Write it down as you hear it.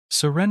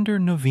Surrender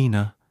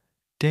Novena,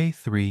 Day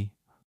 3.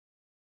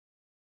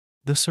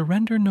 The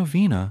Surrender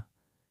Novena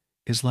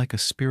is like a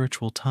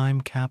spiritual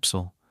time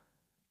capsule,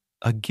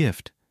 a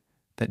gift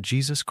that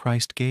Jesus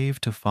Christ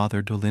gave to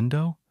Father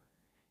Dolindo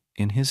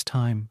in his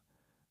time,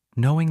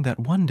 knowing that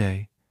one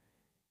day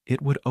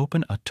it would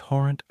open a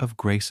torrent of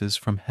graces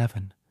from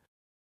heaven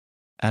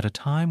at a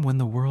time when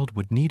the world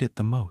would need it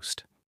the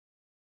most.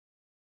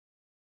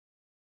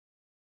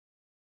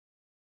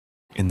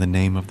 In the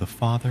name of the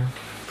Father,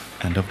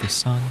 and of the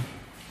Son,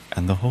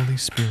 and the Holy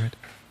Spirit,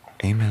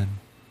 Amen.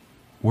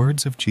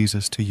 Words of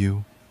Jesus to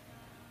you.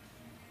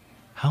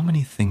 How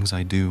many things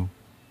I do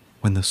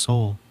when the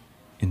soul,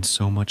 in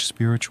so much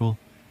spiritual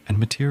and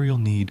material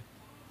need,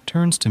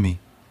 turns to me,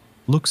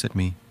 looks at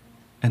me,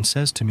 and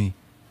says to me,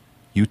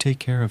 "You take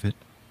care of it,"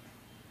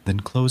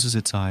 then closes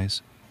its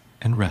eyes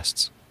and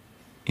rests.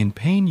 In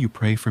pain you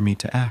pray for me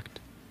to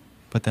act,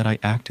 but that I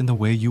act in the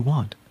way you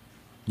want.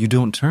 You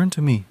don't turn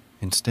to me.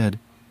 Instead,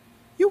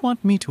 you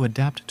want me to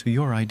adapt to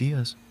your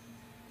ideas.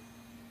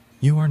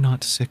 You are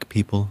not sick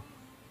people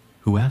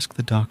who ask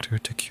the doctor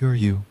to cure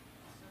you,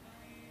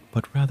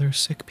 but rather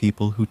sick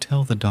people who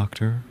tell the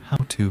doctor how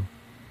to.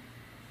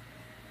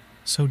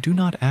 So do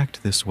not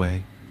act this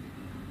way,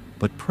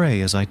 but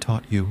pray as I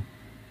taught you.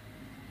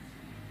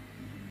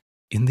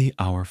 In the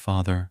Our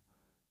Father,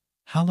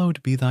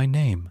 hallowed be thy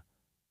name.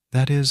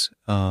 That is,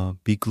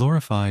 be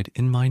glorified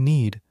in my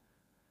need.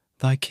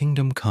 Thy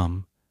kingdom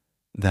come.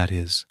 That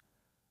is,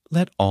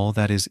 let all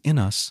that is in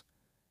us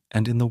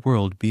and in the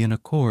world be in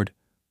accord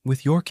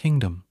with your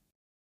kingdom.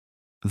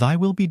 Thy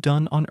will be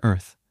done on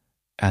earth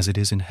as it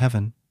is in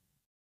heaven.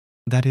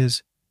 That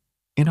is,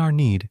 in our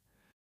need,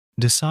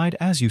 decide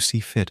as you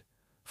see fit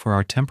for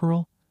our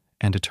temporal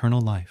and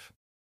eternal life.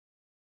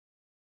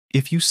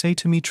 If you say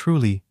to me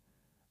truly,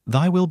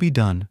 "Thy will be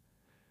done,"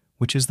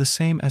 which is the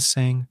same as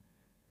saying,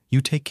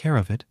 "You take care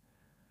of it,"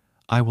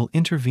 I will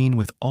intervene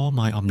with all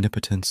my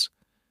omnipotence,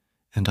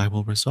 and I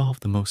will resolve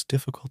the most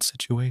difficult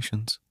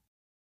situations.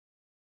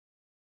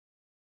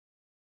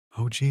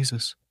 O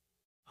Jesus,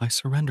 I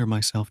surrender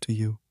myself to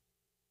you.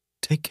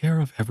 Take care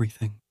of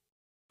everything.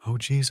 O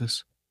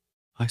Jesus,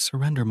 I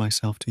surrender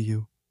myself to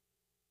you.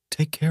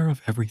 Take care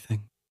of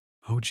everything.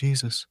 O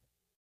Jesus,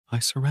 I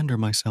surrender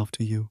myself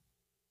to you.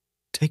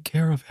 Take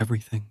care of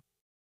everything.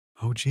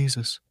 O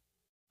Jesus,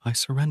 I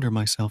surrender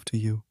myself to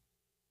you.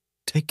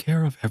 Take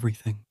care of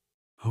everything.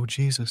 O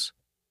Jesus,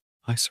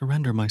 I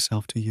surrender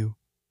myself to you.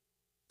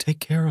 Take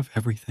care of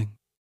everything.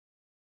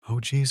 O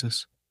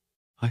Jesus,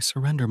 I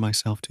surrender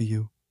myself to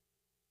you.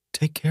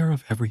 Take care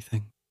of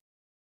everything.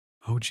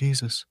 O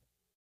Jesus,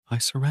 I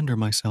surrender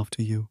myself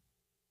to you.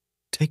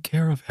 Take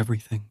care of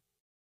everything.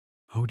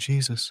 O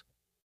Jesus,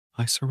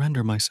 I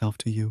surrender myself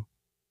to you.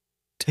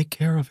 Take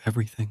care of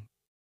everything.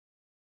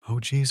 O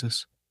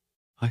Jesus,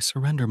 I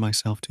surrender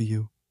myself to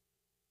you.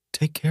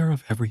 Take care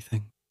of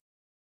everything.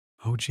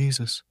 O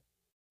Jesus,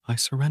 I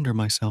surrender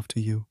myself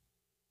to you.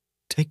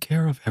 Take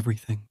care of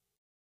everything.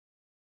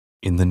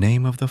 In the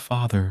name of the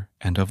Father,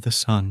 and of the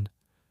Son,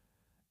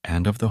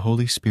 and of the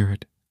Holy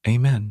Spirit,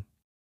 Amen.